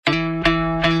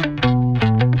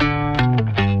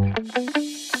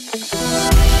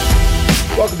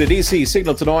Welcome to DC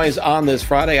Signal to Noise on this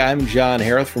Friday. I'm John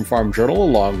Harris from Farm Journal,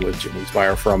 along with Jim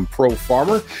Wiesmeyer from Pro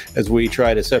Farmer, as we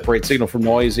try to separate signal from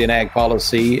noise in ag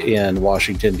policy in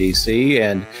Washington, D.C.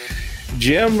 And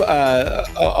Jim,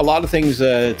 a lot of things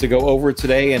to go over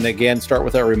today. And again, start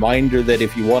with a reminder that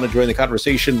if you want to join the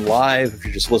conversation live, if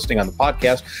you're just listening on the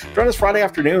podcast, join us Friday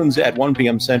afternoons at 1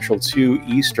 p.m. Central, 2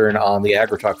 Eastern on the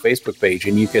AgriTalk Facebook page.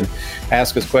 And you can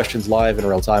ask us questions live in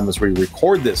real time as we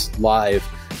record this live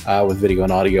with video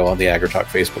and audio on the AgriTalk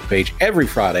Facebook page every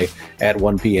Friday at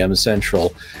 1 p.m.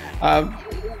 Central.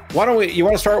 You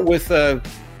want to start with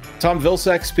Tom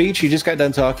Vilsack's speech? He just got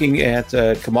done talking at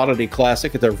Commodity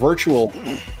Classic at their virtual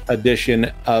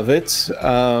edition of it.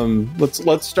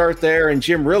 Let's start there. And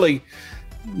Jim, really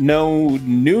no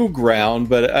new ground,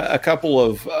 but a couple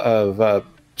of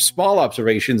small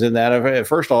observations in that.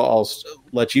 First, I'll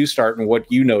let you start and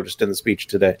what you noticed in the speech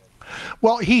today.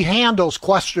 Well, he handles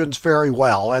questions very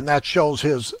well, and that shows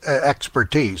his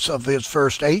expertise of his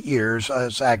first 8 years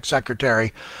as Ag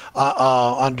Secretary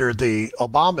under the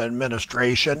Obama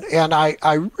administration. And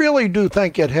I really do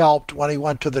think it helped when he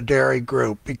went to the dairy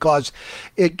group, because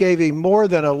it gave him more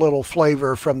than a little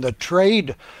flavor from the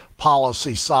trade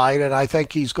policy side, and I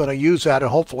think he's going to use that, and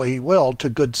hopefully he will, to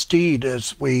good stead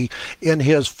as we, in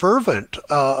his fervent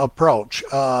approach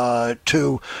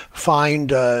to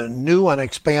find new and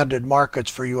expanded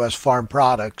markets for U.S. farm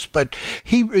products. But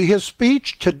his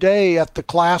speech today at the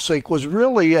Classic was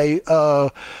really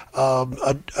a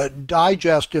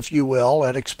digest, if you will,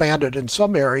 and expanded in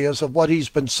some areas of what he's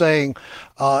been saying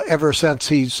ever since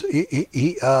he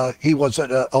was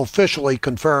officially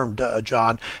confirmed,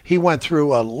 John. He went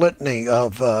through a litany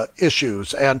of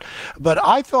issues, but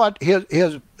I thought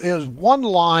his one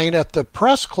line at the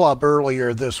press club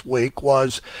earlier this week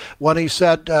was when he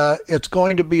said it's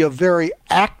going to be a very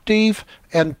active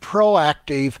and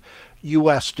proactive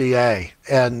USDA,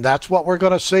 and that's what we're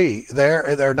going to see.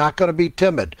 They're not going to be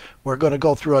timid. We're going to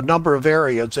go through a number of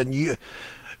areas, and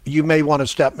you may want to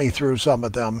step me through some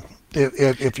of them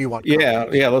if you want.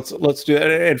 Yeah. Let's do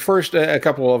it. And first, a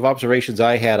couple of observations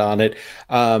I had on it.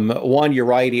 One, you're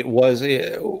right. It was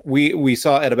we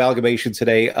saw an amalgamation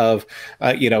today of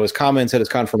his comments at his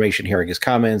confirmation hearing, his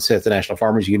comments at the National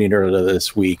Farmers Union earlier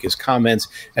this week, his comments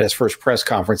at his first press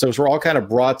conference. Those were all kind of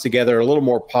brought together, a little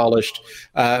more polished,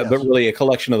 yes, but really a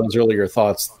collection of those earlier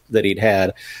thoughts that he'd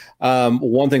had.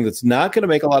 One thing that's not going to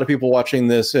make a lot of people watching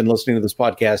this and listening to this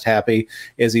podcast happy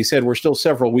is he said we're still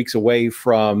several weeks away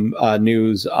from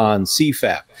news on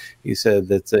CFAP. He said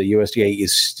that the USDA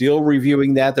is still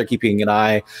reviewing that. They're keeping an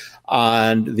eye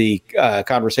on the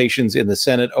conversations in the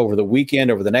Senate over the weekend,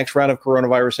 over the next round of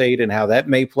coronavirus aid, and how that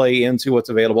may play into what's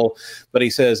available. But he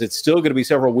says it's still going to be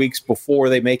several weeks before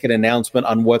they make an announcement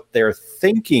on what their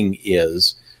thinking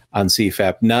is on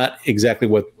CFAP, not exactly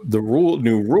what the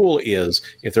new rule is,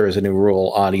 if there is a new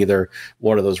rule on either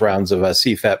one of those rounds of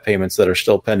CFAP payments that are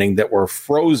still pending, that were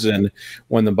frozen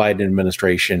when the Biden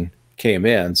administration came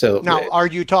in. So now, are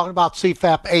you talking about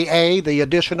CFAP AA, the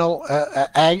additional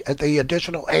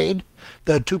aid,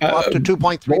 up to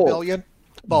 2.3 billion?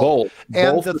 Both.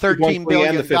 And the $13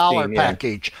 billion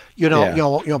package,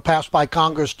 passed by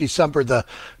Congress December the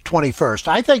 21st.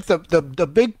 I think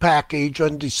the big package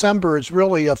in December is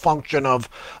really a function of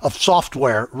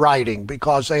software writing,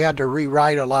 because they had to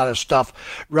rewrite a lot of stuff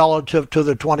relative to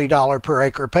the $20 per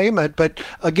acre payment. But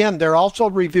again, they're also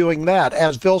reviewing that.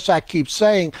 As Vilsack keeps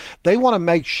saying, they want to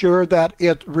make sure that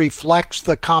it reflects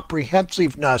the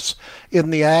comprehensiveness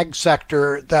in the ag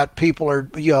sector, that people are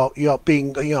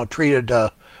being treated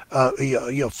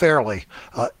fairly.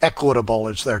 Equitable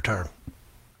is their term.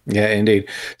 Yeah, indeed.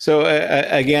 So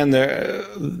again,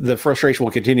 the frustration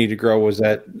will continue to grow as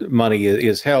that money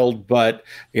is held, but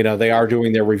they are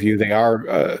doing their review. They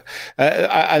are.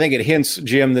 I think it hints,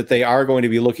 Jim, that they are going to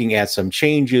be looking at some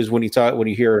changes. When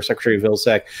you hear Secretary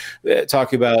Vilsack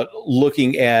talk about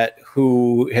looking at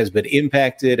who has been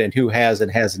impacted and who has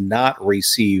and has not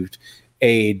received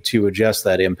aid to adjust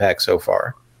that impact so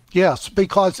far. Yes,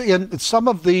 because in some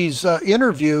of these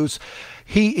interviews,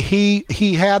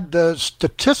 he had the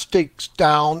statistics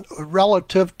down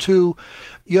relative to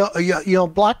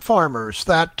black farmers,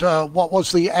 that what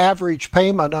was the average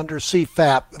payment under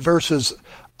CFAP versus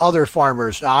other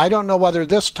farmers. Now, I don't know whether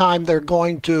this time they're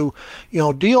going to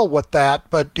deal with that,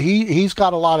 but he's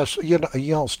got a lot of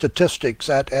statistics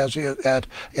at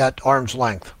arm's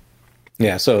length.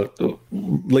 Yeah, so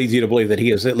leads you to believe that he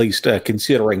is at least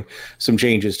considering some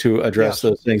changes to address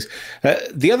those things.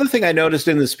 The other thing I noticed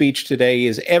in the speech today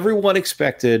is everyone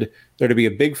expected there to be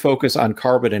a big focus on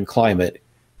carbon and climate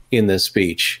in this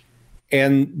speech.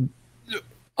 And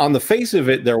on the face of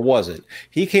it, there wasn't.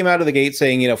 He came out of the gate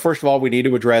saying, first of all, we need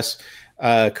to address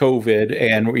COVID,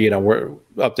 and we're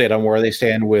update on where they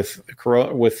stand with the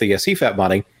CFAP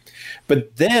money.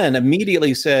 But then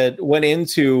immediately went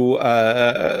into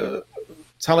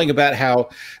telling about how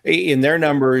in their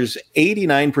numbers,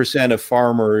 89% of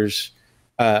farmers,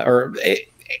 what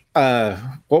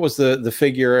was the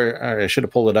figure? I should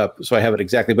have pulled it up so I have it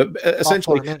exactly. But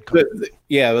essentially,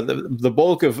 the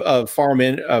bulk of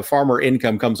farmer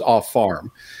income comes off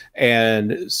farm,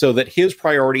 and so that his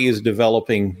priority is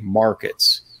developing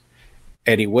markets.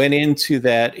 And he went into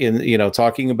that in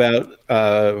talking about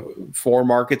foreign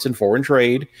markets and foreign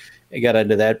trade. He got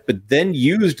into that, but then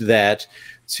used that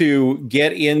to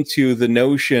get into the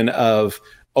notion of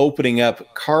opening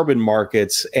up carbon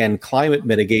markets and climate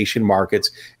mitigation markets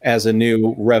as a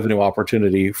new revenue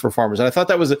opportunity for farmers. And I thought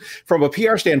that was, from a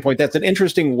PR standpoint, that's an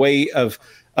interesting way of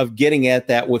getting at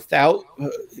that without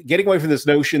getting away from this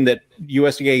notion that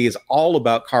USDA is all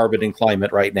about carbon and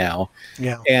climate right now.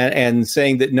 Yeah. And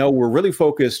saying that, no, we're really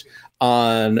focused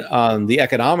on the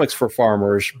economics for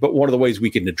farmers, but one of the ways we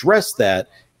can address that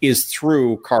is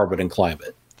through carbon and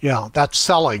climate. Yeah, that's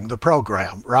selling the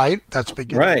program, right? That's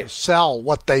beginning to sell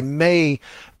what they may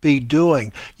be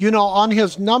doing. On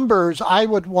his numbers, I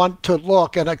would want to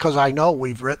look, and because I know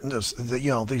we've written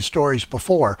these stories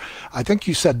before. I think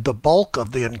you said the bulk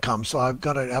of the income, so I'm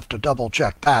going to have to double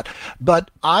check that.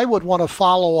 But I would want to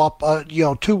follow up,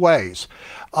 two ways,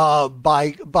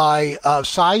 by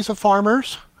size of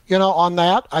farmers. On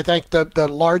that, I think that the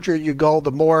larger you go,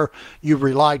 the more you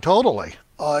rely totally.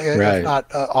 If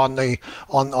not on the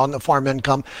farm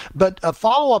income. But a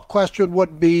follow-up question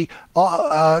would be,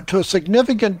 to a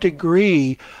significant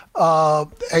degree,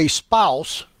 a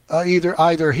spouse,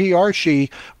 either he or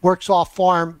she, works off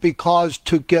farm because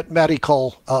to get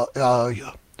medical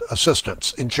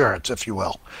assistance, insurance, if you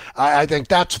will. I think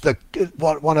that's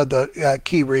one of the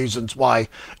key reasons why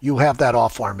you have that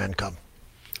off-farm income.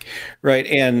 Right.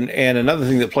 And another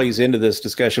thing that plays into this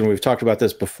discussion, we've talked about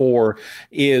this before,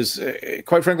 is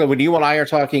quite frankly, when you and I are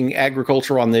talking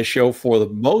agriculture on this show, for the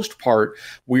most part,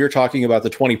 we are talking about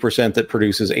the 20% that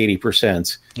produces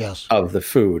 80% of the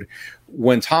food.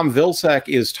 When Tom Vilsack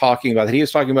is talking about that, he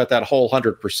is talking about that whole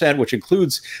 100%, which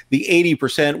includes the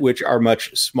 80%, which are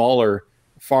much smaller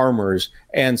farmers.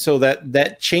 And so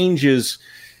that changes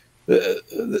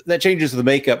the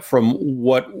makeup from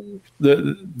what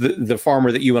the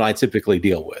farmer that you and I typically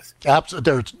deal with.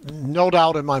 Absolutely, there's no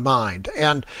doubt in my mind.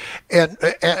 And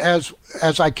as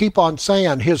I keep on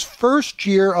saying, his first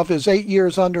year of his 8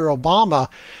 years under Obama,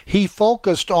 he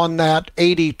focused on that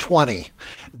 80-20.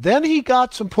 Then he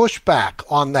got some pushback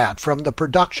on that from the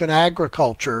production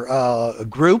agriculture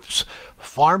groups,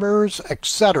 farmers,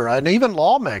 etc., and even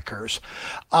lawmakers,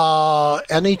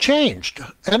 and he changed,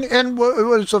 and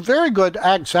was a very good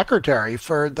ag secretary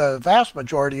for the vast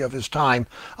majority of his time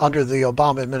under the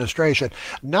Obama administration.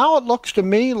 Now it looks to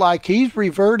me like he's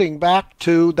reverting back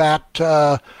to that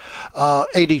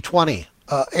 80-20.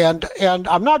 And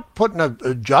I'm not putting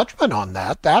a judgment on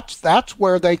that. That's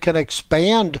where they can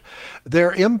expand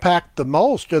their impact the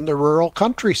most, in the rural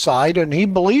countryside, and he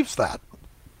believes that.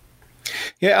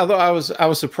 Yeah, although I was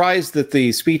surprised that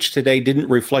the speech today didn't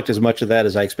reflect as much of that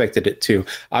as I expected it to.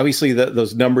 Obviously,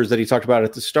 those numbers that he talked about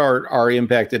at the start are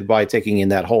impacted by taking in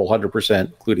that whole 100%,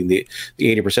 including the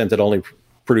 80% that only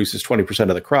produces 20%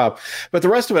 of the crop. But the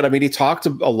rest of it, I mean, he talked a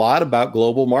lot about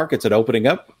global markets and opening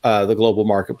up the global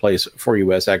marketplace for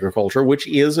U.S. agriculture, which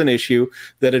is an issue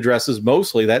that addresses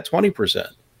mostly that 20%.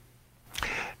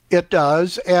 It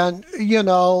does, and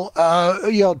trade.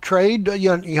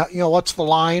 What's the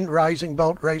line? Rising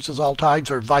boat raises all tides,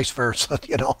 or vice versa.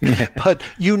 But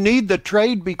you need the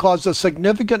trade because a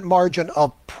significant margin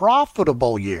of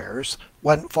profitable years,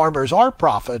 when farmers are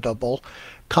profitable,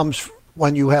 comes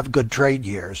when you have good trade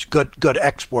years, good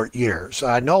export years.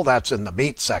 I know that's in the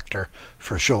meat sector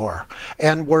for sure,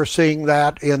 and we're seeing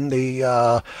that in the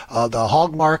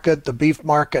hog market, the beef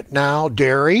market now,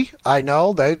 dairy. I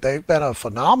know they've been a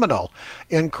phenomenal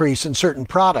increase in certain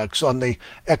products on the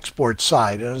export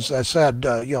side. And as I said,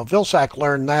 Vilsack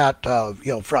learned that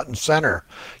front and center,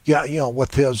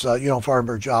 with his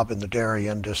farmer job in the dairy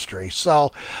industry.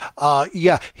 So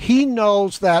he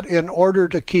knows that in order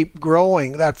to keep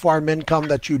growing that farm income,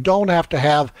 that you don't have to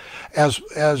have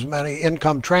as many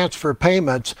income transfer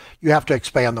payments. You have to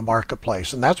expand the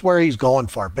marketplace, and that's where he's going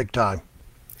for big time.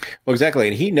 Well, exactly,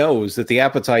 and he knows that the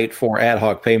appetite for ad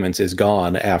hoc payments is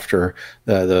gone after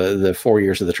the 4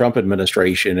 years of the Trump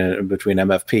administration between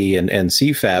MFP and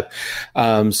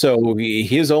CFAP. So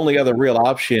his only other real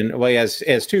option, well,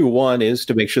 as two, one is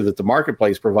to make sure that the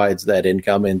marketplace provides that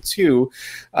income, and two,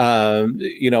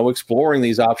 exploring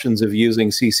these options of using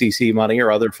CCC money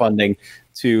or other funding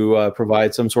to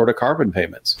provide some sort of carbon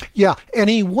payments. Yeah, and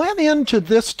he went into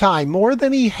this time more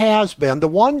than he has been. The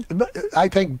one, I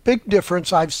think, big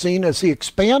difference I've seen is he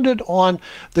expanded on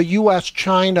the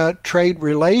U.S.-China trade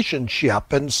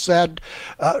relationship and said,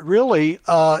 really,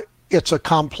 it's a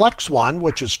complex one,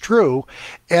 which is true,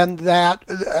 and that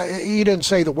he didn't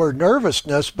say the word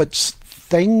nervousness, but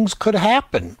things could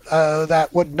happen that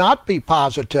would not be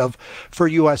positive for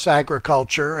U.S.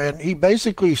 agriculture. And he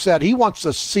basically said he wants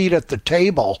a seat at the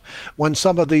table when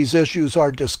some of these issues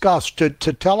are discussed to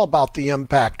tell about the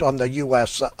impact on the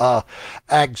U.S.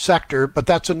 Ag sector. But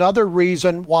that's another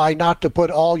reason why not to put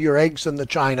all your eggs in the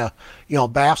China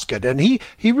basket. And he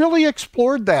really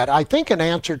explored that, I think, in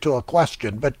answer to a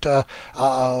question. But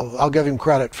I'll give him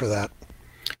credit for that.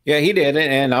 Yeah, he did,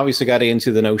 and obviously got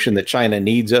into the notion that China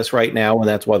needs us right now, and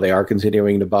that's why they are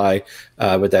continuing to buy,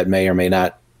 but that may or may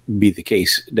not be the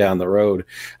case down the road.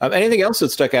 Anything else that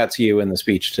stuck out to you in the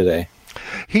speech today?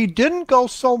 He didn't go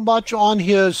so much on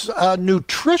his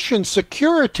nutrition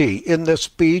security in this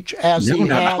speech as he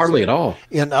has hardly at all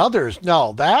in others.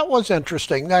 No, that was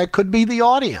interesting. It could be the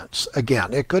audience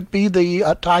again. It could be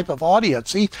the type of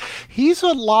audience. He's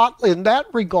a lot in that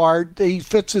regard. He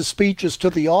fits his speeches to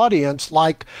the audience.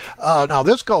 Like now,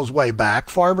 this goes way back.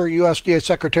 Former USDA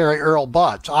Secretary Earl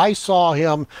Butz. I saw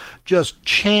him just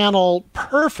channel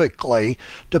perfectly,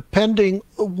 depending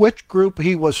which group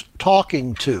he was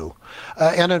talking to.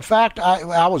 And in fact,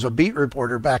 I was a beat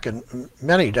reporter back in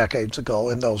many decades ago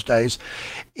in those days,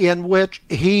 in which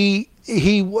he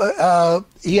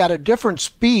had a different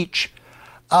speech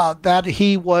that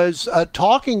he was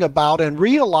talking about and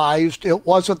realized it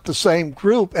wasn't the same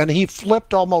group, and he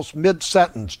flipped almost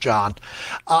mid-sentence, John.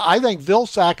 I think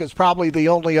Vilsack is probably the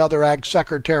only other ag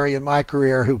secretary in my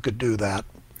career who could do that.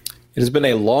 It has been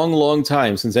a long, long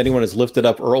time since anyone has lifted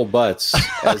up Earl Butz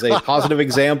as a positive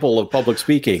example of public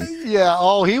speaking.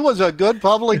 Yeah, he was a good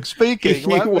public speaking.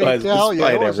 Let me tell you,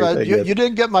 you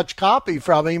didn't get much copy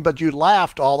from him, but you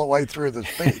laughed all the way through the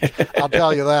speech. I'll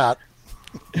tell you that.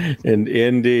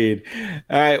 Indeed.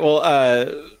 All right,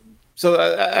 well, so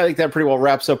I think that pretty well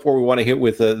wraps up where we want to hit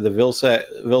with the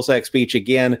Vilsack speech.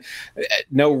 Again,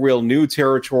 no real new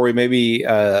territory, maybe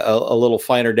a little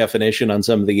finer definition on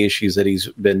some of the issues that he's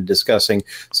been discussing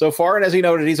so far. And as he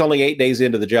noted, he's only 8 days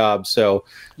into the job. So,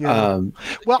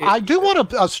 I do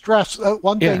want to stress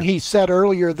one thing he said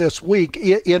earlier this week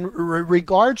in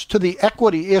regards to the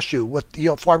equity issue with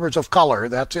farmers of color.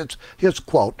 That's his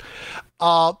quote.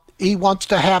 He wants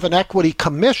to have an equity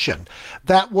commission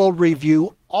that will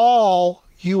review all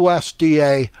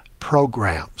USDA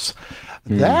programs.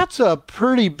 That's a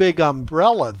pretty big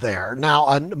umbrella there.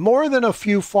 Now, more than a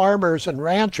few farmers and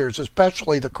ranchers,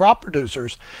 especially the crop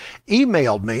producers,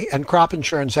 emailed me and crop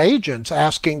insurance agents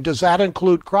asking, does that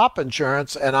include crop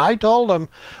insurance? And I told them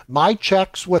my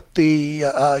checks with the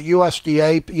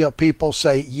USDA people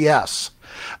say yes.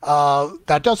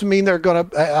 That doesn't mean they're going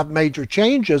to have major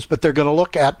changes, but they're going to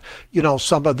look at,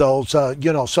 some of those,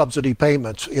 subsidy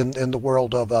payments in the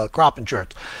world of crop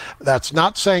insurance. That's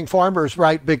not saying farmers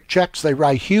write big checks. They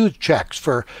write huge checks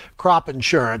for crop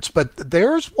insurance, but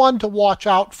there's one to watch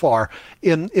out for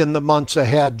in the months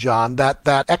ahead, John,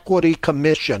 that equity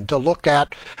commission to look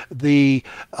at the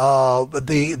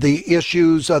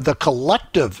issues, the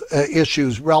collective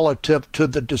issues relative to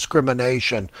the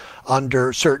discrimination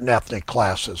under certain ethnic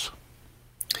classes.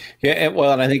 Yeah,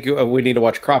 well, and I think we need to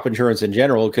watch crop insurance in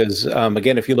general because,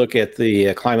 again, if you look at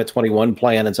the Climate 21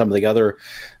 plan and some of the other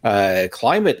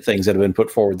climate things that have been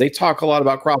put forward, they talk a lot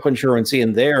about crop insurance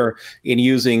in there in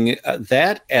using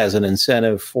that as an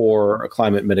incentive for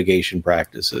climate mitigation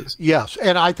practices. Yes,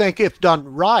 and I think if done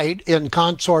right in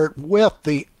consort with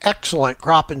the excellent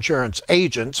crop insurance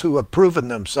agents who have proven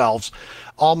themselves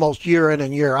almost year in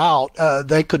and year out,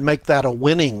 they could make that a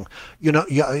winning,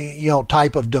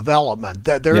 type of development.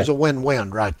 There's a win-win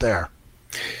right there.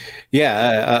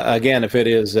 Yeah, again, if it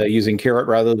is using carrot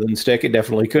rather than stick, it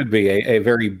definitely could be a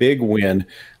very big win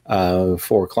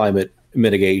for climate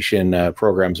mitigation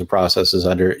programs and processes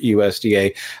under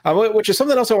USDA, which is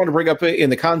something else I want to bring up in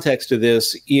the context of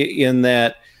this, in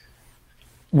that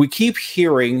we keep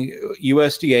hearing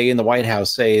USDA and the White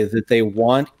House say that they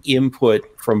want input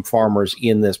from farmers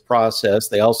in this process.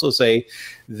 They also say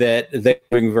that they're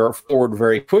moving forward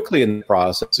very quickly in the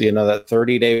process. That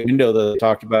 30-day window that they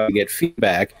talked about to get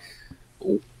feedback.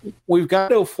 we've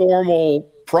got no formal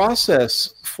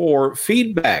process for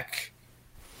feedback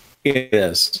in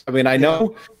this. I mean, I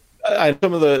know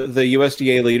some of the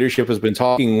USDA leadership has been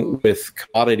talking with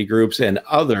commodity groups and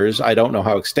others. I don't know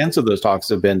how extensive those talks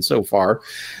have been so far,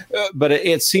 but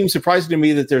it seems surprising to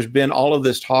me that there's been all of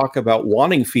this talk about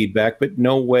wanting feedback, but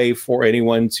no way for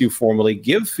anyone to formally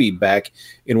give feedback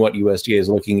in what USDA is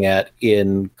looking at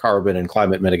in carbon and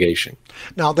climate mitigation.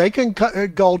 Now, they can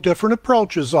go different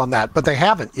approaches on that, but they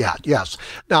haven't yet, yes.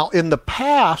 Now, in the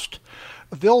past,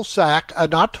 Vilsack,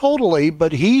 not totally,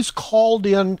 but he's called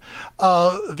in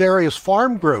various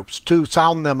farm groups to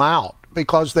sound them out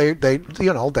because they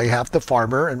have the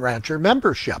farmer and rancher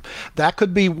membership. That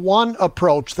could be one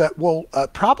approach that we'll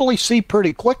probably see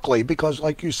pretty quickly because,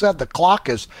 like you said, the clock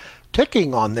is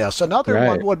ticking on this. Another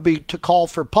one would be to call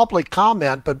for public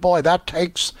comment, but boy, that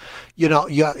takes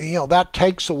that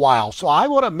takes a while. So I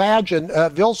would imagine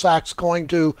Vilsack's going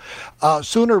to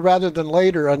sooner rather than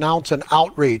later announce an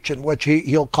outreach in which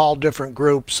he'll call different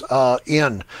groups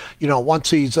in. Once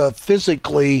he's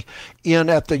physically in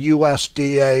at the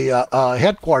USDA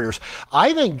headquarters.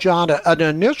 I think, John, an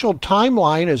initial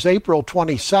timeline is April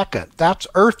 22nd. That's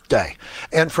Earth Day.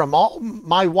 And from all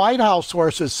my White House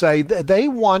sources say they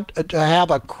want to have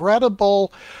a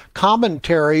credible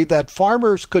commentary that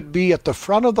farmers could be at the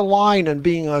front of the line and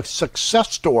being a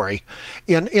success story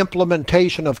in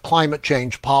implementation of climate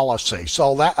change policy.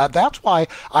 So that's why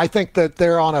I think that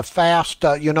they're on a fast,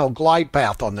 glide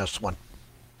path on this one.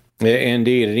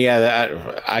 Indeed.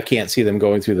 And I can't see them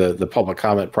going through the public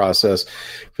comment process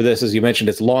for this. As you mentioned,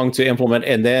 it's long to implement.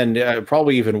 And then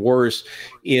probably even worse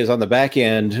is on the back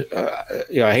end,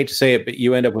 I hate to say it, but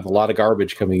you end up with a lot of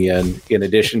garbage coming in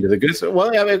addition to the goods.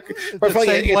 Well, I mean,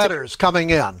 same letters coming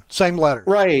in, same letters.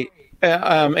 Right.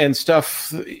 And stuff,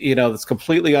 that's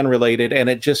completely unrelated, and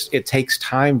it takes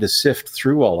time to sift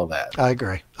through all of that. I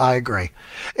agree.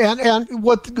 And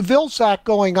with Vilsack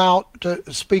going out to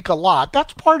speak a lot,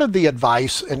 that's part of the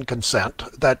advice and consent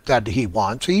that he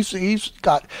wants.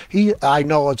 I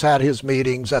know has had his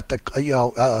meetings at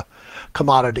the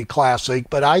Commodity Classic,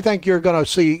 but I think you're going to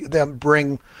see them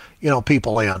bring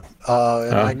people in.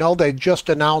 And I know they just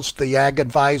announced the Ag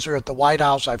Advisor at the White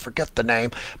House. I forget the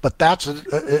name, but that's,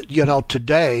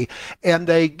 today. And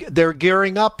they're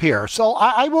gearing up here. So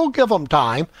I will give them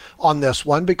time on this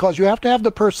one because you have to have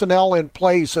the personnel in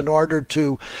place in order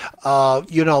to,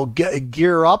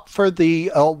 gear up for the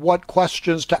what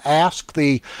questions to ask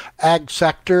the ag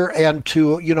sector and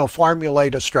to,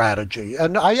 formulate a strategy.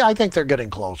 And I think they're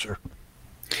getting closer.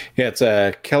 Yeah, it's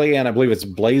Kellyanne, I believe it's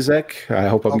Blazek. I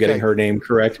hope I'm getting her name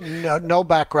correct. No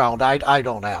background. I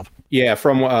don't have. Yeah,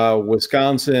 from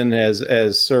Wisconsin,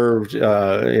 has served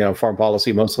farm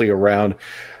policy mostly around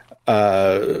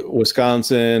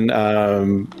Wisconsin.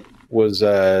 Was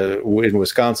in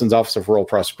Wisconsin's Office of Rural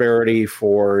Prosperity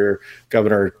for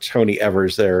Governor Tony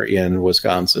Evers there in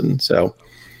Wisconsin. So.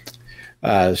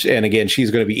 And again,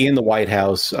 she's going to be in the White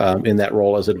House in that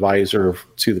role as advisor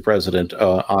to the president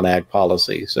on ag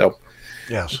policy. So,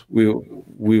 yes, we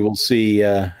will see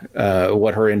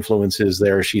what her influence is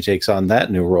there as she takes on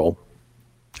that new role.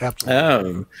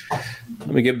 Absolutely. Let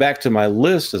me get back to my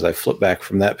list as I flip back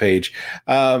from that page.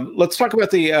 Let's talk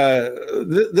about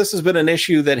this has been an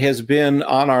issue that has been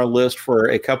on our list for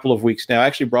a couple of weeks now,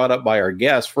 actually brought up by our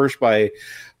guests, first by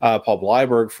Paul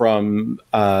Bleiberg from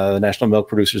the National Milk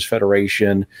Producers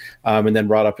Federation, and then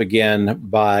brought up again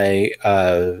by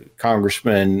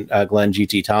Congressman Glenn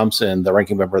G.T. Thompson, the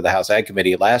ranking member of the House Ag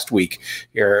Committee, last week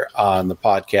here on the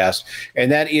podcast.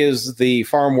 And that is the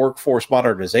Farm Workforce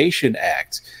Modernization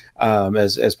Act.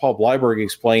 As Paul Bleiberg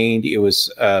explained, it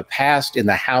was passed in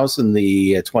the House in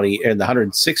the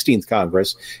 116th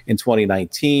Congress in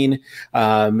 2019.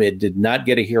 It did not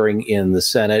get a hearing in the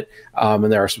Senate,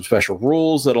 and there are some special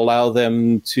rules that allow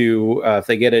them to, if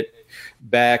they get it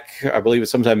back, I believe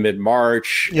it's sometime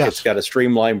mid-March. Yes. It's got a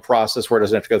streamlined process where it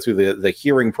doesn't have to go through the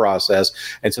hearing process.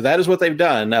 And so that is what they've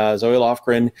done. Zoe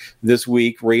Lofgren this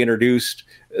week reintroduced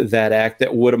that act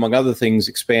that would, among other things,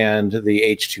 expand the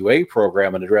H-2A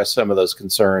program and address some of those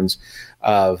concerns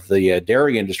of the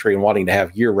dairy industry and wanting to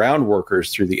have year-round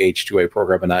workers through the H-2A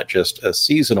program and not just a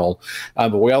seasonal.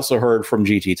 But we also heard from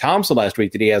G.T. Thompson last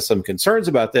week that he has some concerns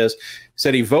about this.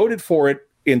 Said he voted for it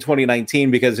in 2019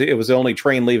 because it was the only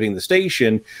train leaving the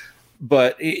station.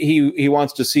 But he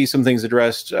wants to see some things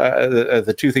addressed.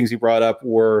 The two things he brought up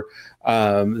were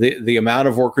the amount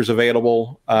of workers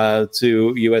available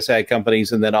to U.S. ag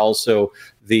companies, and then also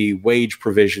the wage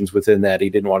provisions within that.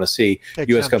 He didn't want to see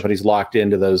U.S. companies locked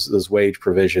into those wage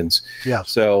provisions. Yeah.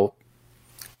 So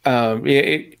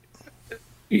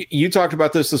You talked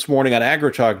about this morning on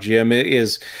AgriTalk, Jim.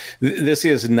 This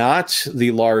is not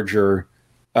the larger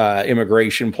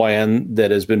immigration plan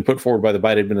that has been put forward by the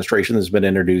Biden administration that's been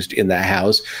introduced in the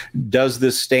House. Does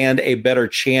this stand a better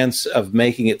chance of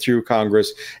making it through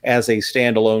Congress as a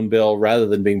standalone bill rather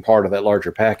than being part of that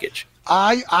larger package?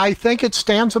 I think it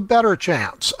stands a better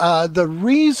chance. The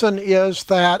reason is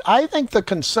that I think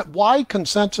the wide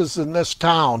consensus in this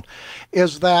town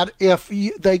is that if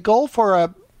they go for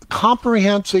a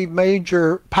comprehensive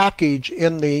major package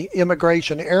in the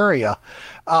immigration area,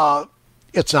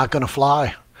 it's not going to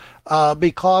fly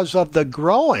because of the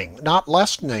growing, not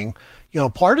lessening,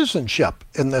 partisanship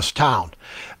in this town.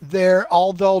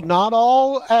 Although not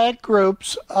all ag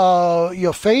groups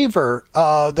favor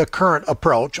the current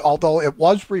approach, although it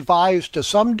was revised to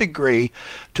some degree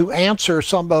to answer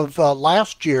some of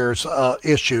last year's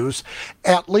issues,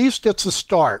 at least it's a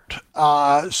start.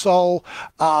 So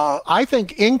I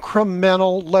think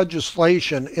incremental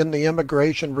legislation in the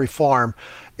immigration reform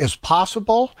is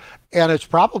possible, and it's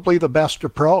probably the best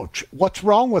approach. What's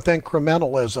wrong with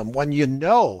incrementalism when you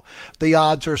know the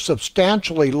odds are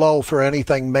substantially low for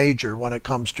anything major when it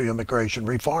comes to immigration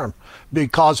reform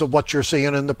because of what you're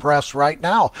seeing in the press right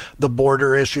now, the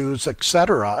border issues,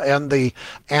 etc., and the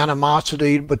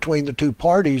animosity between the two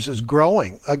parties is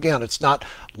growing. Again, it's not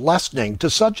lessening to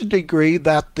such a degree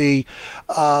that the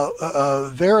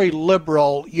very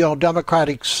liberal,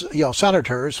 Democratic,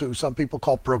 senators, who some people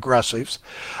call progressives,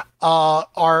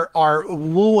 are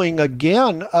wooing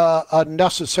again a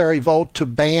necessary vote to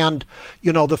ban,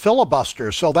 the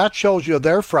filibuster. So that shows you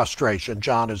their frustration,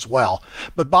 John, as well.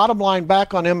 But bottom line,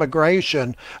 back on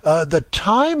immigration, the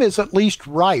time is at least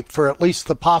ripe for at least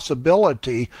the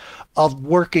possibility of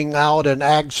working out an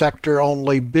ag sector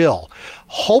only bill.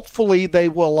 Hopefully they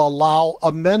will allow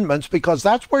amendments because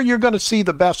that's where you're going to see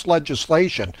the best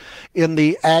legislation in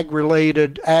the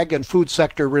ag and food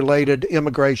sector related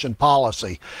immigration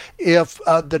policy. If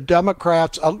the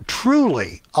Democrats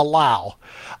truly allow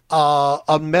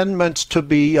amendments to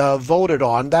be voted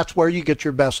on, that's where you get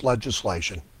your best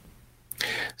legislation.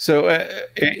 So,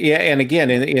 and again,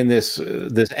 in this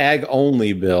ag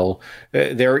only bill,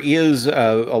 there is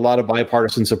a lot of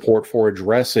bipartisan support for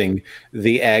addressing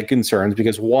the ag concerns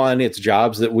because, one, it's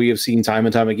jobs that we have seen time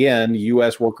and time again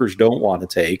U.S. workers don't want to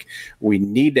take. We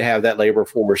need to have that labor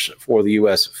force for the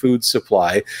U.S. food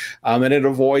supply, and it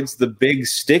avoids the big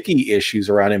sticky issues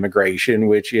around immigration,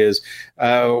 which is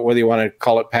whether you want to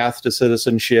call it path to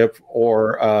citizenship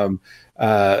or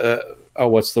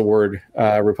what's the word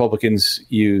Republicans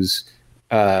use,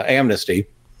 amnesty.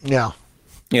 Yeah.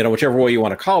 Whichever way you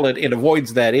want to call it, it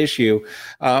avoids that issue,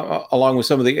 along with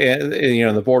some of the,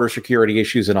 the border security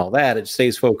issues and all that. It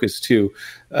stays focused to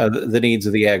the needs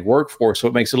of the ag workforce, so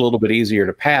it makes it a little bit easier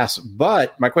to pass.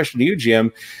 But my question to you,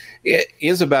 Jim,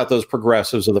 is about those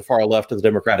progressives of the far left of the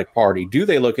Democratic Party. Do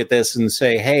they look at this and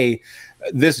say, hey,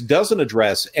 this doesn't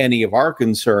address any of our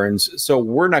concerns, so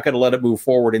we're not going to let it move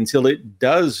forward until it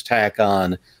does tack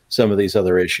on some of these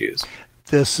other issues?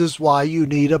 This is why you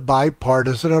need a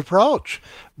bipartisan approach,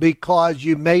 because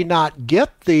you may not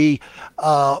get the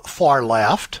far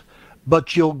left,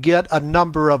 but you'll get a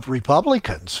number of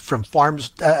Republicans from farm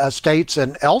states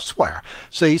and elsewhere.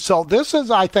 See, so this is,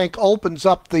 I think, opens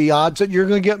up the odds that you're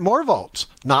going to get more votes,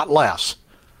 not less.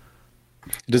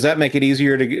 Does that make it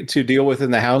easier to deal with in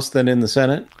the House than in the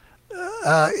Senate?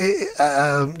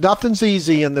 Nothing's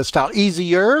easy in this town.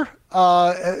 Easier,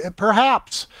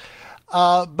 perhaps,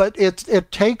 but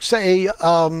it takes a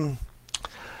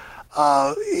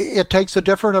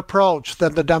different approach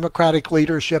than the Democratic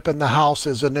leadership in the House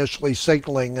is initially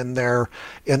signaling in their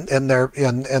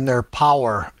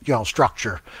power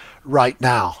structure right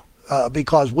now,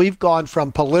 because we've gone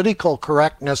from political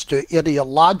correctness to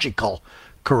ideological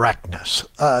correctness,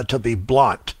 to be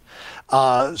blunt.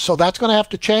 So that's going to have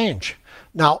to change.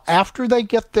 Now, after they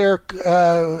get their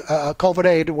COVID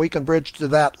aid, and we can bridge to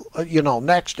that,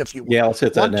 next if you let's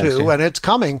hit that want next, to, and it's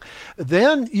coming,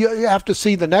 then you have to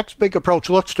see the next big approach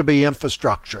looks to be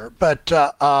infrastructure. But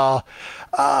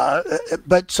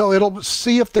so it'll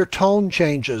see if their tone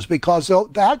changes, because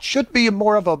that should be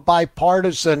more of a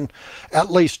bipartisan,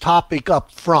 at least, topic up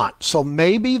front. So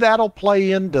maybe that'll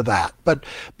play into that. But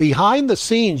behind the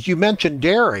scenes, you mentioned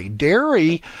dairy.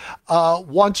 Dairy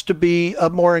wants to be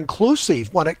more inclusive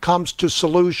when it comes to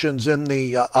solutions in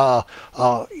the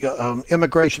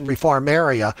immigration reform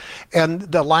area. And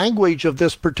the language of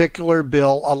this particular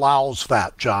bill allows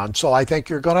that, John. So I think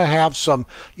you're going to have some,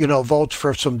 votes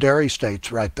for some dairy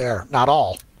states right there. Not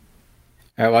all.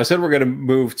 Well, I said we're going to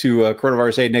move to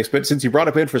coronavirus aid next, but since you brought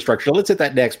up infrastructure, let's hit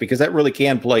that next because that really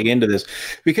can play into this.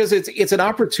 Because it's an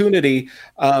opportunity.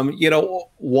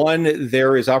 One,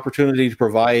 there is opportunity to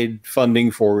provide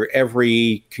funding for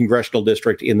every congressional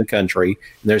district in the country,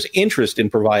 and there's interest in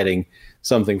providing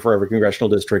something for every congressional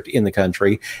district in the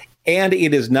country. And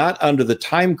it is not under the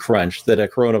time crunch that a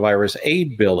coronavirus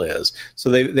aid bill is. So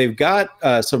they've got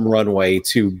some runway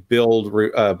to build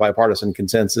bipartisan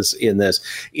consensus in this.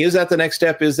 Is that the next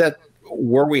step? Is that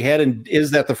where we head? And is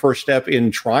that the first step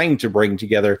in trying to bring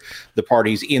together the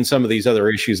parties in some of these other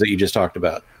issues that you just talked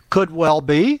about? Could well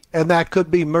be, and that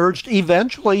could be merged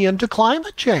eventually into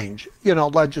climate change,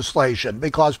 legislation,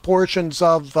 because portions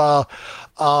of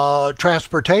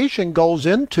transportation goes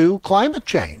into climate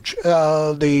change.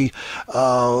 Building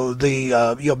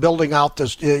out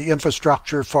this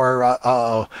infrastructure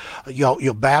for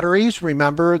batteries.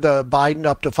 Remember the Biden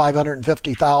up to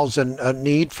 550,000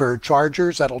 need for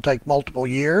chargers. That'll take multiple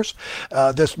years.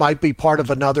 This might be part of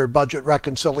another budget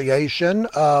reconciliation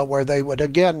where they would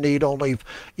again need only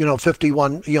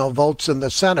 51 votes in the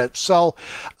Senate. So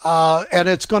and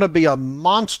it's going to be a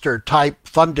monster type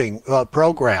funding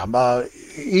program.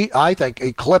 I think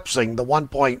eclipsing the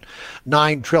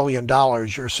 $1.9 trillion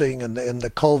you're seeing in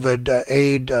the COVID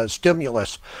aid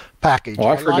stimulus package. Well,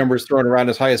 I've heard numbers thrown around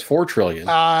as high as $4 trillion.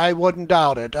 I wouldn't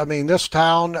doubt it. I mean, this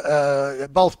town,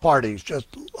 both parties, just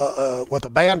with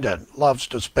abandon, loves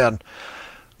to spend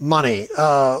money.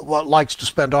 Likes to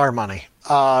spend our money.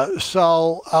 It's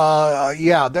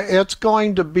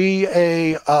going to be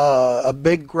a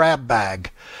big grab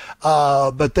bag.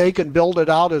 But they can build it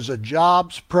out as a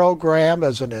jobs program,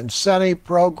 as an incentive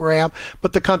program.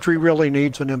 But the country really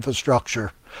needs an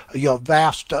infrastructure,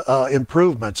 vast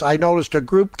improvements. I noticed a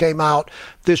group came out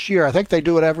this year. I think they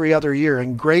do it every other year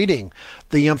in grading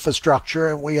the infrastructure,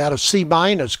 and we had a C-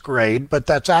 grade, but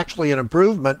that's actually an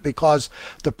improvement because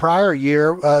the prior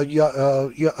year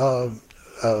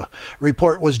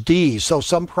report was D, so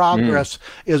some progress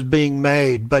is being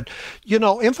made. But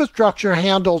infrastructure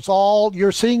handles all.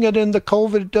 You're seeing it in the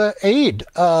COVID aid,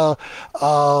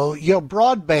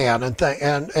 broadband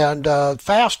and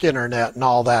fast internet and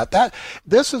all that.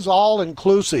 This is all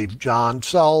inclusive, John.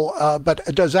 So, but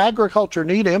does agriculture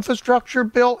need infrastructure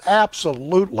bill?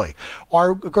 Absolutely.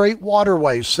 Our great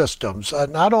waterway systems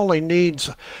not only needs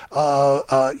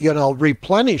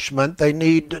replenishment, they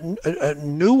need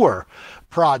newer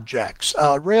projects,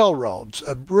 railroads,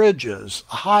 bridges,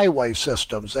 highway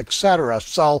systems, etc.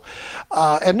 So,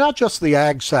 and not just the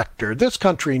ag sector. This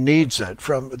country needs it,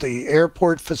 from the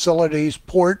airport facilities,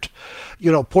 port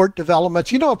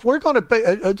developments. If we're going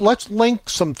to, let's link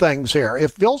some things here.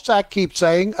 If Vilsack keeps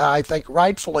saying, I think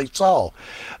rightfully so,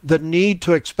 the need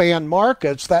to expand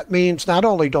markets, that means not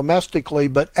only domestically,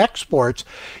 but exports.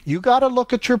 You got to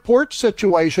look at your port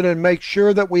situation and make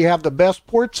sure that we have the best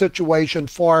port situation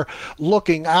for looking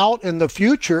out in the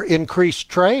future, increased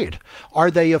trade.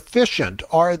 Are they efficient?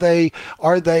 Will they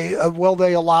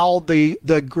allow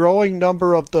the growing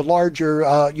number of the larger,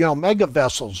 mega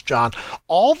vessels, John?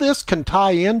 All this can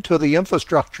tie into the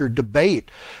infrastructure debate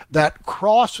that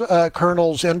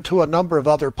kernels into a number of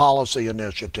other policy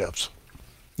initiatives.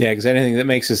 Yeah, because anything that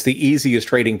makes us the easiest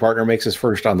trading partner makes us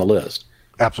first on the list.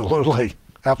 Absolutely.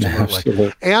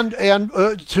 And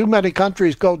too many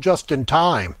countries go just in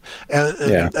time, and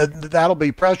that'll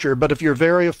be pressure. But if you're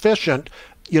very efficient,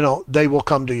 they will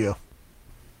come to you.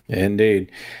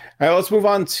 Indeed. All right, let's move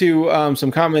on to some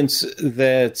comments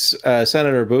that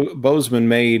Senator Boozman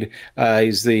made.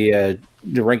 He's the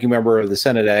ranking member of the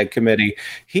Senate Ag Committee.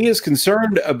 He is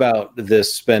concerned about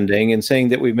this spending and saying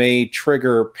that we may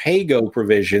trigger pay-go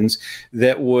provisions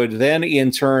that would then, in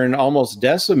turn, almost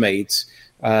decimate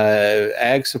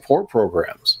ag support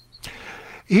programs.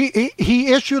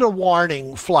 He issued a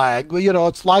warning flag.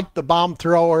 It's like the bomb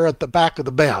thrower at the back of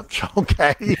the bench.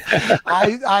 Okay,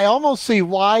 I almost see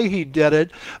why he did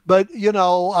it. But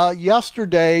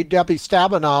yesterday, Debbie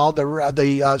Stabenow,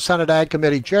 the Senate Ag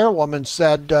Committee chairwoman,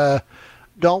 said,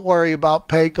 "Don't worry about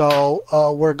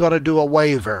PAYGO. We're going to do a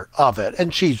waiver of it,"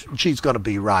 and she's going to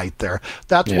be right there.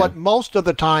 That's what most of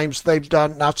the times they've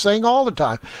done. Not saying all the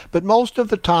time, but most of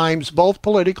the times, both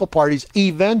political parties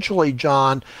eventually,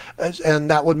 John,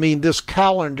 and that would mean this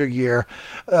calendar year,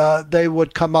 they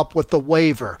would come up with the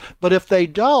waiver. But if they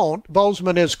don't,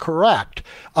 Boozman is correct.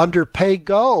 Under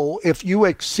PAYGO, if you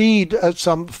exceed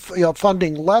some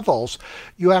funding levels,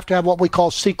 you have to have what we call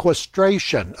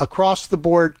sequestration, across the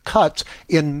board cuts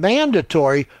in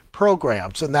mandatory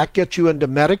programs, and that gets you into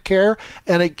Medicare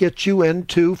and it gets you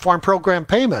into farm program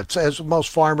payments, as most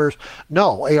farmers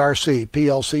know, ARC,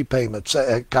 PLC payments,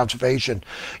 conservation,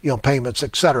 payments,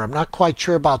 etc. I'm not quite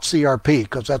sure about CRP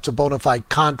because that's a bona fide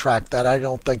contract that I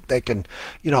don't think they can,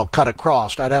 cut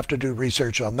across. I'd have to do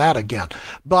research on that again.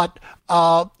 But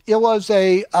it was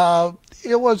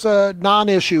a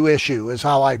non-issue issue, is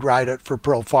how I'd write it for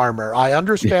Pro Farmer. I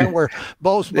understand where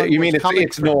Bozeman. You mean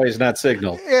it's noise, not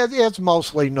signal? It's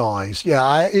mostly noise.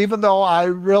 Yeah. Even though I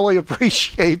really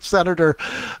appreciate Senator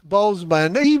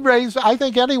Bozeman, I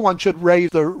think anyone should raise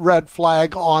the red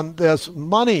flag on this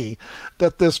money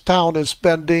that this town is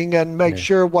spending and make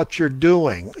sure what you're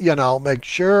doing. Make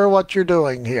sure what you're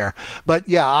doing here. But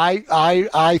yeah,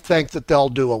 I think that they'll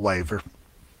do a waiver.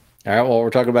 All right. Well, we're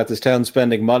talking about this town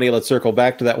spending money. Let's circle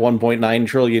back to that $1.9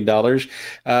 trillion.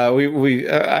 We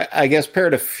I guess,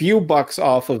 pared a few bucks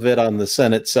off of it on the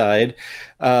Senate side.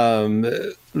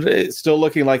 It's still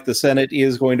looking like the Senate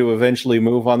is going to eventually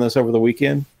move on this over the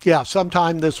weekend. Yeah,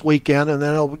 sometime this weekend, and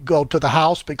then it'll go to the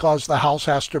House because the House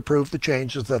has to approve the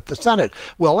changes that the Senate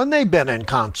will, and they've been in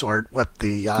consort with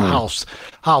the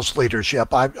House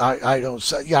leadership. I don't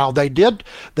say, they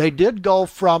did go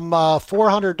from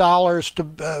 $400 to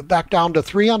back down to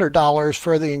 $300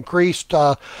 for the increased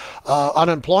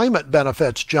unemployment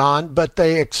benefits, John, but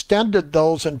they extended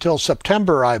those until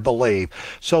September, I believe.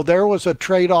 So there was a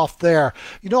trade-off there.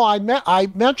 I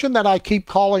mentioned that I keep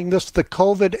calling this the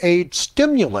COVID aid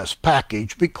stimulus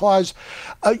package because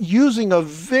using a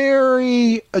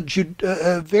very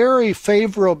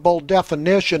favorable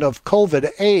definition of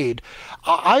COVID aid,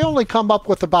 I only come up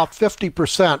with about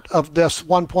 50% of this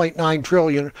 $1.9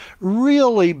 trillion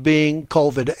really being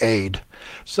COVID aid.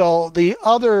 So the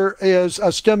other is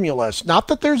a stimulus. Not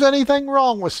that there's anything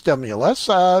wrong with stimulus.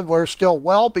 We're still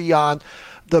well beyond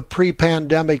the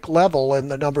pre-pandemic level in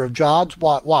the number of jobs.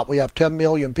 We have 10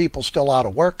 million people still out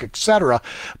of work, etc.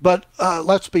 But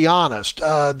let's be honest,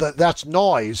 that's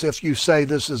noise if you say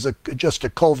this is just a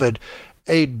COVID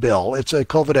aid bill. It's a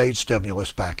COVID aid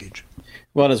stimulus package.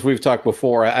 Well, as we've talked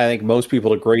before, I think most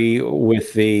people agree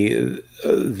with the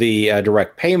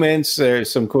direct payments.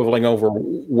 There's some quibbling over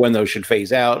when those should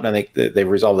phase out, and I think they've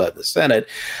resolved that in the Senate.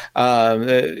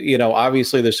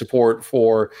 Obviously, there's support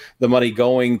for the money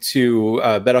going to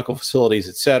medical facilities,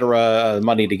 et cetera,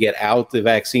 money to get out the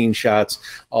vaccine shots,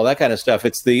 all that kind of stuff.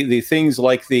 It's the things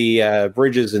like the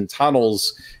bridges and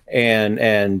tunnels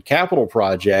and capital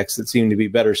projects that seem to be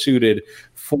better suited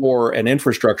for an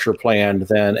infrastructure plan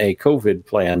than a COVID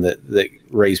plan that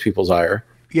raised people's ire.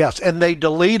 Yes, and they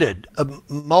deleted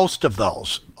most of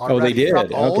those. Oh, they did.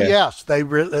 Okay. Yes, they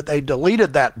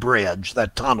deleted that bridge,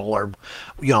 that tunnel, or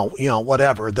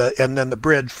whatever. And then the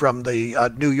bridge from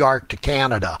the New York to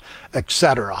Canada,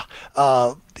 etc.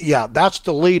 Yeah, that's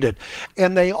deleted.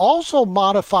 And they also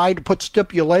modified to put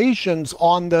stipulations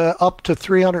on the up to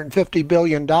 $350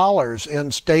 billion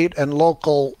in state and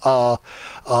local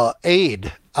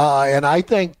aid. And I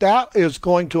think that is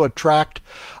going to attract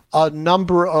a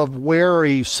number of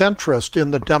wary centrists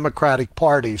in the Democratic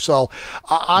Party. So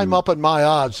I'm up in my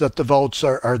odds that the votes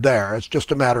are there. It's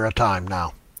just a matter of time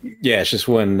now. Yeah, it's just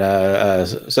when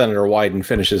Senator Wyden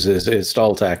finishes his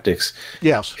stall tactics.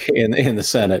 Yes, in the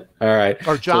Senate. All right,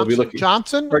 or Johnson. So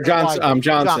Johnson. Or Johnson.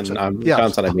 Johnson. Yes.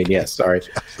 Johnson. I mean, yes. Sorry.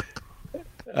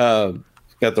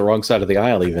 Got the wrong side of the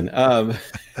aisle, even.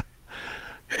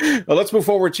 Well, let's move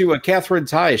forward to Katherine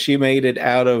Tai. She made it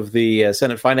out of the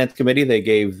Senate Finance Committee. They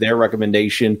gave their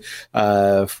recommendation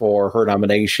for her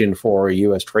nomination for a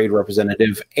U.S. Trade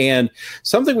Representative. And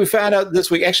something we found out this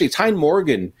week, actually, Tyne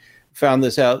Morgan found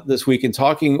this out this week in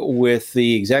talking with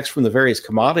the execs from the various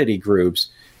commodity groups.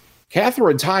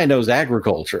 Katherine Tai knows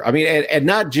agriculture. I mean, and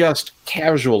not just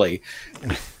casually,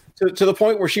 to the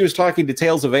point where she was talking to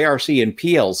Tales of ARC and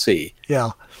PLC.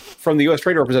 Yeah. From the U.S.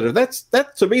 Trade Representative.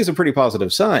 That to me is a pretty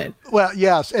positive sign. Well,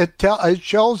 yes, it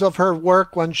shows of her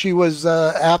work when she was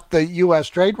at the U.S.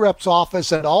 Trade Rep's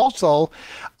office, and also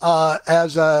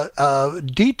as a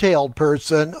detailed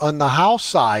person on the House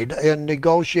side in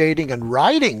negotiating and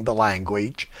writing the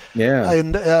language. Yeah,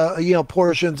 and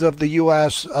portions of the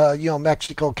U.S.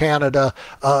 Mexico Canada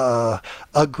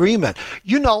agreement.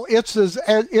 It's as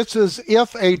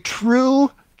if a true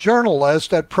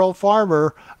journalist at Pro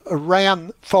Farmer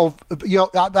ran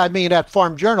at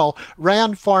Farm Journal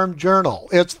ran Farm Journal.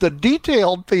 It's the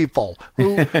detailed people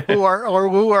who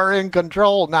are in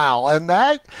control now, and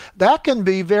that can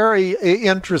be very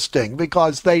interesting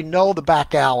because they know the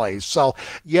back alleys. So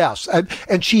yes,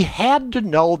 and she had to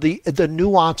know the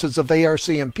nuances of ARC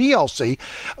and PLC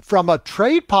from a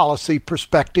trade policy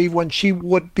perspective when she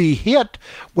would be hit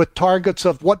with targets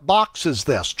of what box is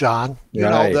this, John? You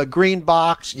know, the green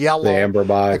box, yellow, the amber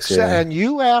box, and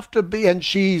you have to be, and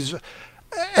she's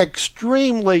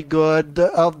extremely good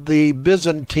of the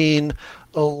Byzantine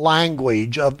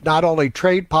language of not only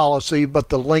trade policy but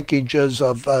the linkages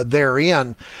of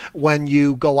therein when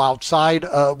you go outside,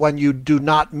 when you do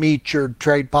not meet your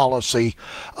trade policy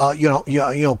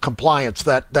compliance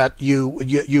that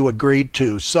you agreed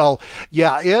to. So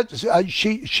yeah,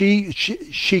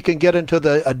 she can get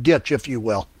into a ditch, if you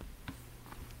will.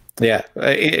 Yeah,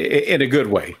 in a good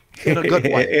way. In a good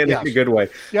way. In a good way.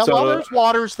 Yeah, so, well, there's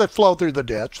waters that flow through the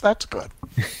ditch. That's good.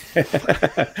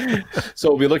 So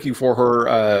we'll be looking for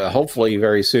her hopefully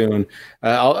very soon. She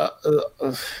will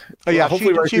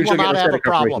not have a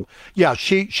problem. Yeah,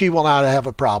 she will not have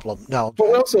a problem. No. But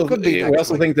we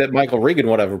also think that Michael Regan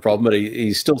would have a problem, but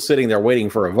he's still sitting there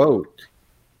waiting for a vote.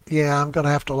 Yeah, I'm going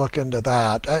to have to look into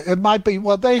that. It might be,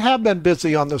 well, they have been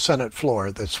busy on the Senate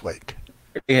floor this week.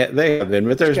 Yeah, they have been,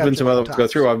 but there's been some other ones go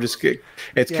through.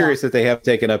 It's curious that they haven't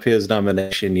taken up his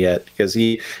nomination yet, because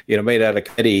he, made out a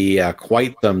committee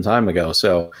quite some time ago.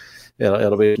 So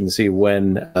it'll be interesting to see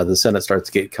when the Senate starts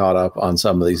to get caught up on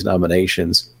some of these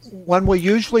nominations. When we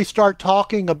usually start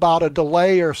talking about a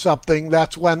delay or something,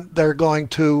 that's when they're going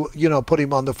to, put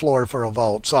him on the floor for a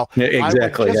vote. So yeah,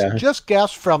 exactly. I would just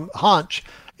guess from hunch,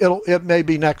 it may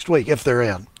be next week if they're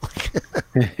in.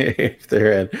 If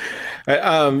they're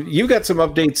in. You got some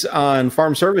updates on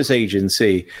Farm Service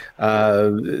Agency.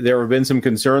 There have been some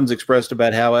concerns expressed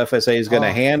about how FSA is going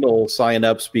to handle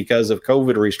sign-ups because of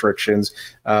COVID restrictions.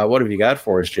 What have you got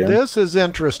for us, Jim? This is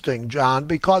interesting, John,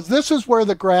 because this is where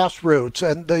the grassroots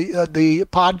and the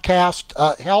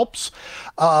podcast helps,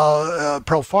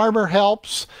 Pro Farmer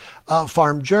helps,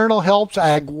 Farm Journal helps,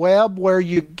 Ag Web, where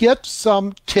you get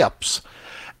some tips.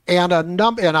 And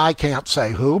and I can't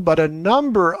say who, but a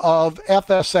number of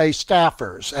FSA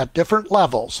staffers at different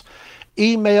levels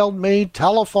emailed me,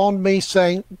 telephoned me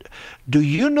saying, do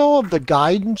you know of the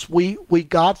guidance we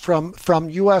got from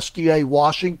USDA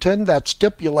Washington that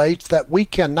stipulates that we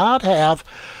cannot have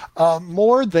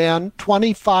more than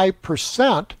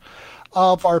 25%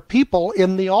 of our people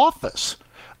in the office?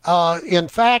 In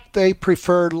fact, they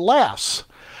prefer less.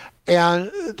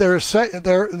 And their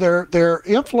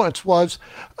influence was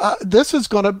this is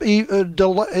going to be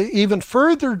even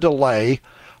further delay,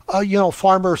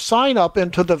 farmer sign up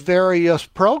into the various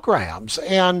programs.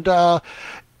 And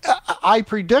I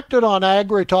predicted on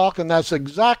AgriTalk, and that's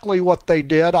exactly what they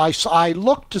did. I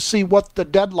looked to see what the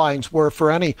deadlines were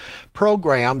for any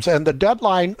programs, and the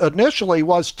deadline initially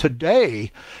was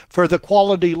today for the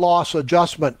Quality Loss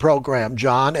Adjustment Program,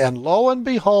 John. And lo and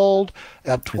behold,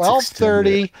 at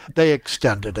 12:30, they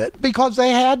extended it because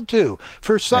they had to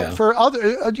for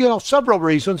other, several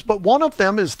reasons. But one of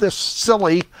them is this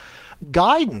silly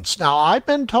guidance. Now, I've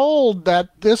been told that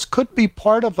this could be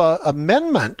part of an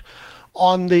amendment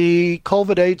on the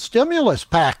COVID-8 stimulus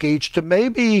package to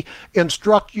maybe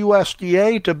instruct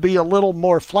USDA to be a little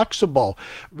more flexible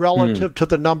relative to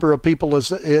the number of people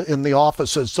in the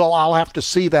offices. So I'll have to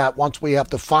see that once we have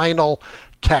the final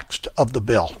text of the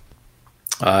bill.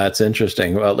 That's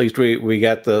interesting. Well, at least we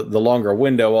got the longer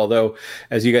window, although,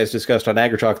 as you guys discussed on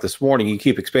AgriTalk this morning, you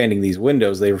keep expanding these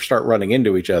windows, they start running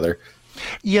into each other.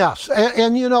 Yes,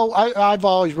 and I've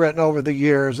always written over the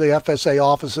years, the FSA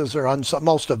offices are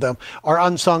most of them are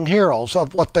unsung heroes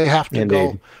of what they have to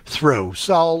go through.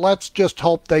 So let's just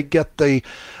hope they get the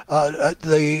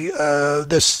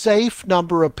safe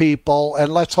number of people,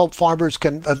 and let's hope farmers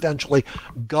can eventually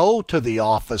go to the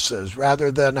offices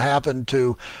rather than having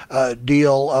to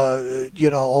deal,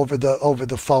 over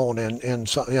the phone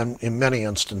in many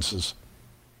instances.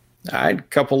 All right, a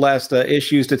couple last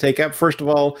issues to take up. First of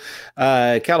all,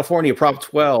 California Prop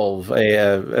 12,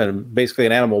 basically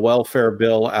an animal welfare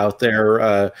bill out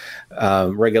there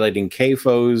regulating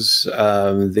CAFOs.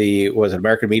 The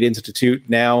American Meat Institute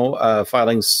now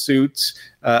filing suits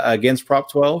against Prop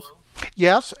 12?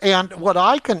 Yes, and what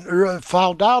I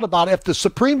found out about it, if the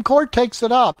Supreme Court takes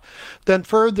it up, then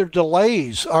further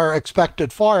delays are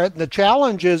expected for it. And the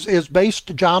challenge is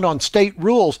based, John, on state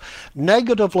rules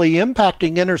negatively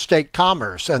impacting interstate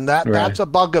commerce, and that's a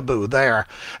bugaboo there.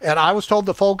 And I was told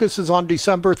the focus is on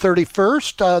December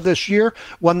 31st this year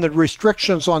when the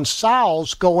restrictions on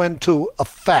sows go into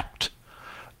effect.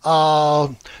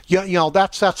 that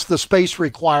sets the space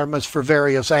requirements for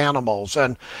various animals,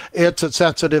 and it's a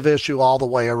sensitive issue all the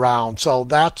way around. So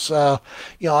that's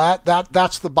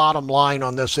that's the bottom line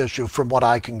on this issue, from what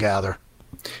I can gather.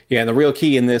 Yeah, and the real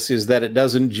key in this is that it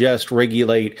doesn't just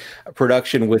regulate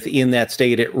production within that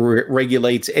state. It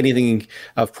regulates anything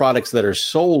of products that are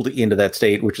sold into that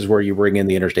state, which is where you bring in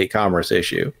the interstate commerce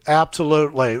issue.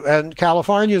 Absolutely. And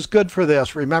California is good for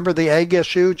this. Remember the egg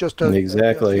issue just a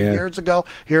few years ago?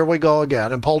 Here we go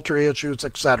again, and poultry issues,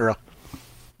 etc.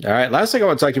 All right. Last thing I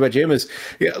want to talk to you about, Jim, is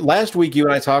last week you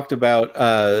and I talked about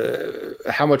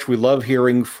how much we love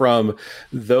hearing from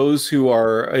those who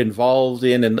are involved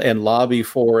in and lobby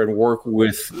for and work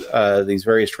with these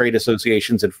various trade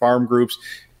associations and farm groups.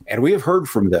 And we have heard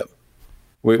from them.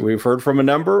 We've heard from a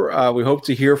number. We hope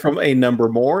to hear from a number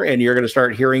more, and you're going to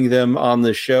start hearing them on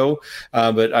the show.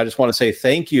 But I just want to say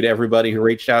thank you to everybody who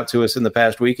reached out to us in the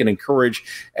past week, and encourage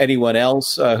anyone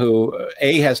else who,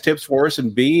 A, has tips for us,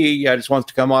 and B, just wants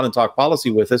to come on and talk policy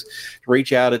with us, to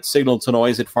reach out at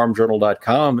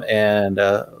signaltonoise@farmjournal.com and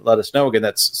let us know. Again,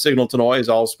 that's signal to noise,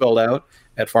 all spelled out,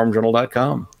 at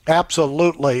farmjournal.com.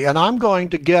 Absolutely. And I'm going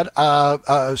to get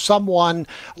someone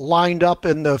lined up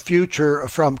in the future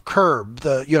from CURB,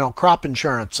 the crop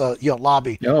insurance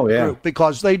lobby group,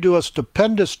 because they do a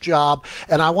stupendous job,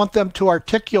 and I want them to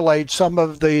articulate some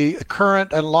of the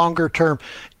current and longer term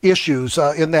issues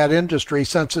in that industry,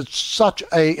 since it's such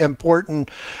a important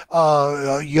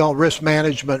risk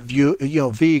management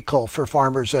vehicle for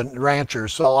farmers and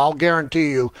ranchers. So I'll guarantee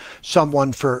you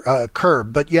someone for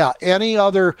CURB. But yeah, any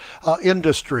other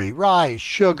industry, rice,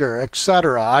 sugar,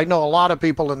 etc. I know a lot of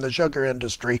people in the sugar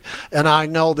industry, and I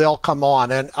know they'll come on.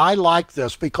 And I like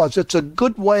this because it's a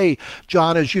good way,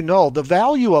 John, as you know, the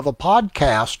value of a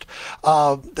podcast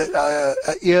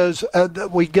is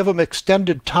we give them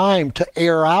extended time to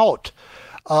air out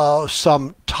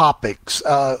some topics.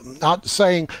 Not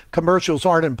saying commercials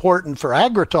aren't important for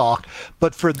AgriTalk,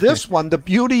 but for this one, the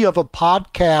beauty of a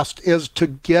podcast is to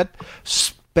get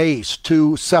space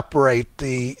to separate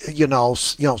the signal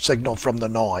from the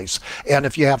noise. And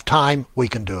if you have time, we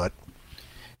can do it.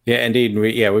 Yeah, indeed.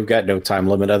 We've got no time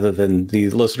limit other than the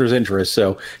listeners' interest.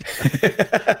 So,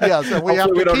 yes, and we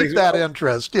have to keep that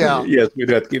interest. Yeah. Yes, we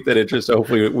do have to keep that interest. So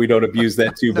hopefully we don't abuse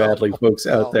that too badly, folks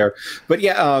out there. But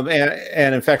yeah,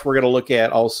 and in fact, we're going to look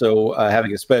at also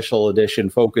having a special edition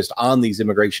focused on these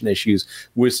immigration issues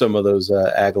with some of those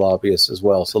ag lobbyists as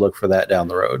well. So look for that down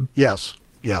the road. Yes.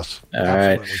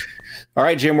 All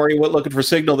right, Jim, where are you looking for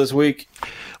signal this week?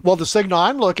 Well, the signal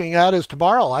I'm looking at is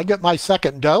tomorrow. I get my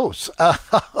second dose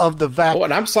of the vaccine. Oh,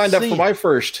 and I'm signed up for my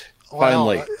first,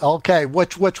 finally. Okay,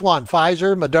 which one?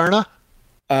 Pfizer, Moderna?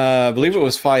 I believe it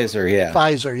was Pfizer, yeah.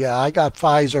 Pfizer, yeah. I got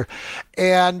Pfizer.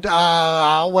 And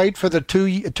I'll wait for the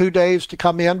 2 days to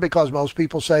come in, because most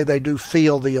people say they do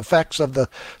feel the effects of the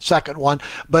second one.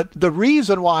 But the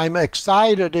reason why I'm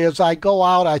excited is I go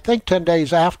out, I think 10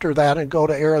 days after that, and go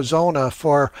to Arizona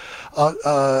for an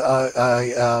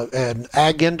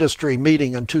ag industry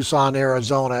meeting in Tucson,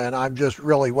 Arizona. And I'm just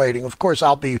really waiting. Of course,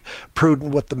 I'll be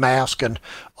prudent with the mask and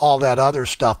all that other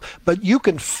stuff. But you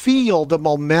can feel the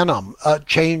momentum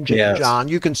changing, yes. John.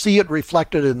 You can see it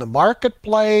reflected in the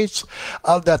marketplace.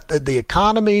 That the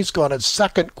economy is going to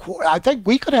second quarter. I think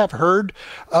we could have herd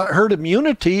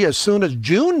immunity as soon as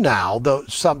June now, though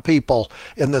some people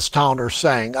in this town are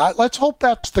saying. Let's hope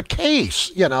that's the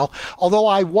case, Although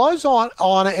I was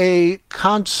on a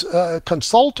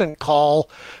consultant call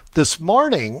this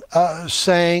morning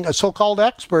saying, a so-called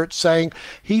expert saying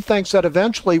he thinks that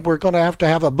eventually we're going to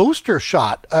have a booster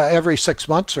shot every 6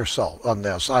 months or so on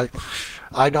this.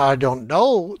 I don't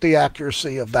know the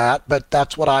accuracy of that, but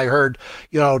that's what I heard,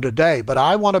 today. But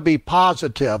I want to be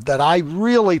positive that I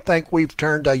really think we've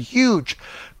turned a huge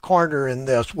corner in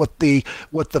this with the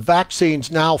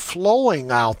vaccines now flowing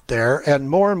out there, and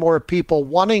more people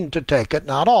wanting to take it,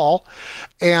 not all,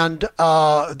 and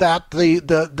that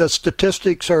the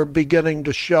statistics are beginning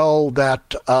to show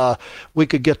that we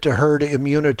could get to herd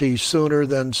immunity sooner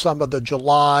than some of the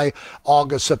July,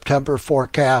 August, September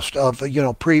forecast of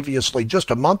previously,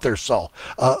 just a month or so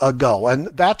ago. And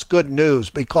that's good news,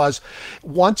 because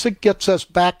once it gets us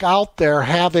back out there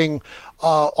having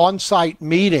on-site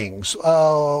meetings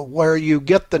where you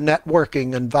get the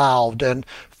networking involved and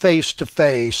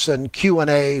face-to-face and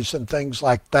Q&As and things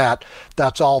like that,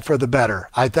 that's all for the better.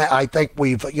 I think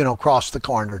we've crossed the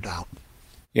corner now.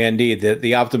 Indeed,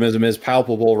 the optimism is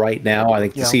palpable right now. I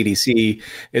think the CDC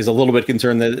is a little bit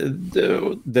concerned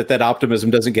that optimism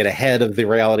doesn't get ahead of the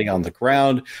reality on the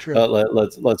ground.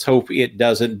 Let's hope it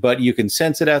doesn't, but you can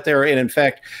sense it out there. And in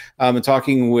fact, in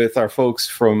talking with our folks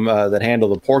from that handle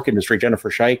the pork industry, Jennifer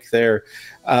Scheich there,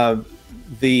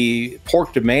 the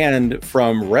pork demand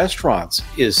from restaurants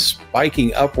is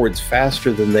spiking upwards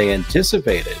faster than they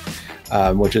anticipated.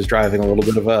 Which is driving a little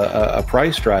bit of a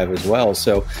price drive as well.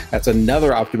 So that's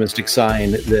another optimistic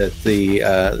sign that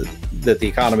the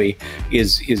economy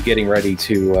is getting ready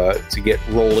to get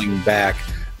rolling back,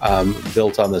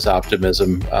 built on this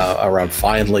optimism around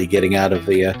finally getting out of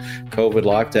the COVID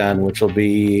lockdown, which will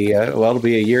be it'll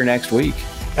be a year next week.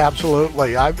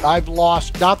 Absolutely. I've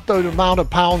lost not the amount of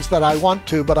pounds that I want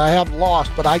to, but I have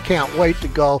lost. But I can't wait to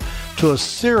go to a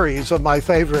series of my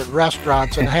favorite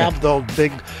restaurants and have those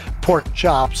big pork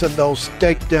chops and those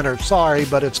steak dinners. Sorry,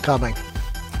 but it's coming.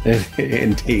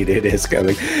 Indeed, it is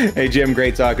coming. Hey, Jim,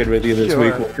 great talking with you this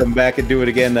week. We'll come back and do it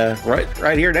again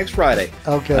right here next Friday.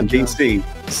 Okay, on DC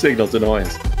Signal to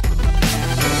Noise.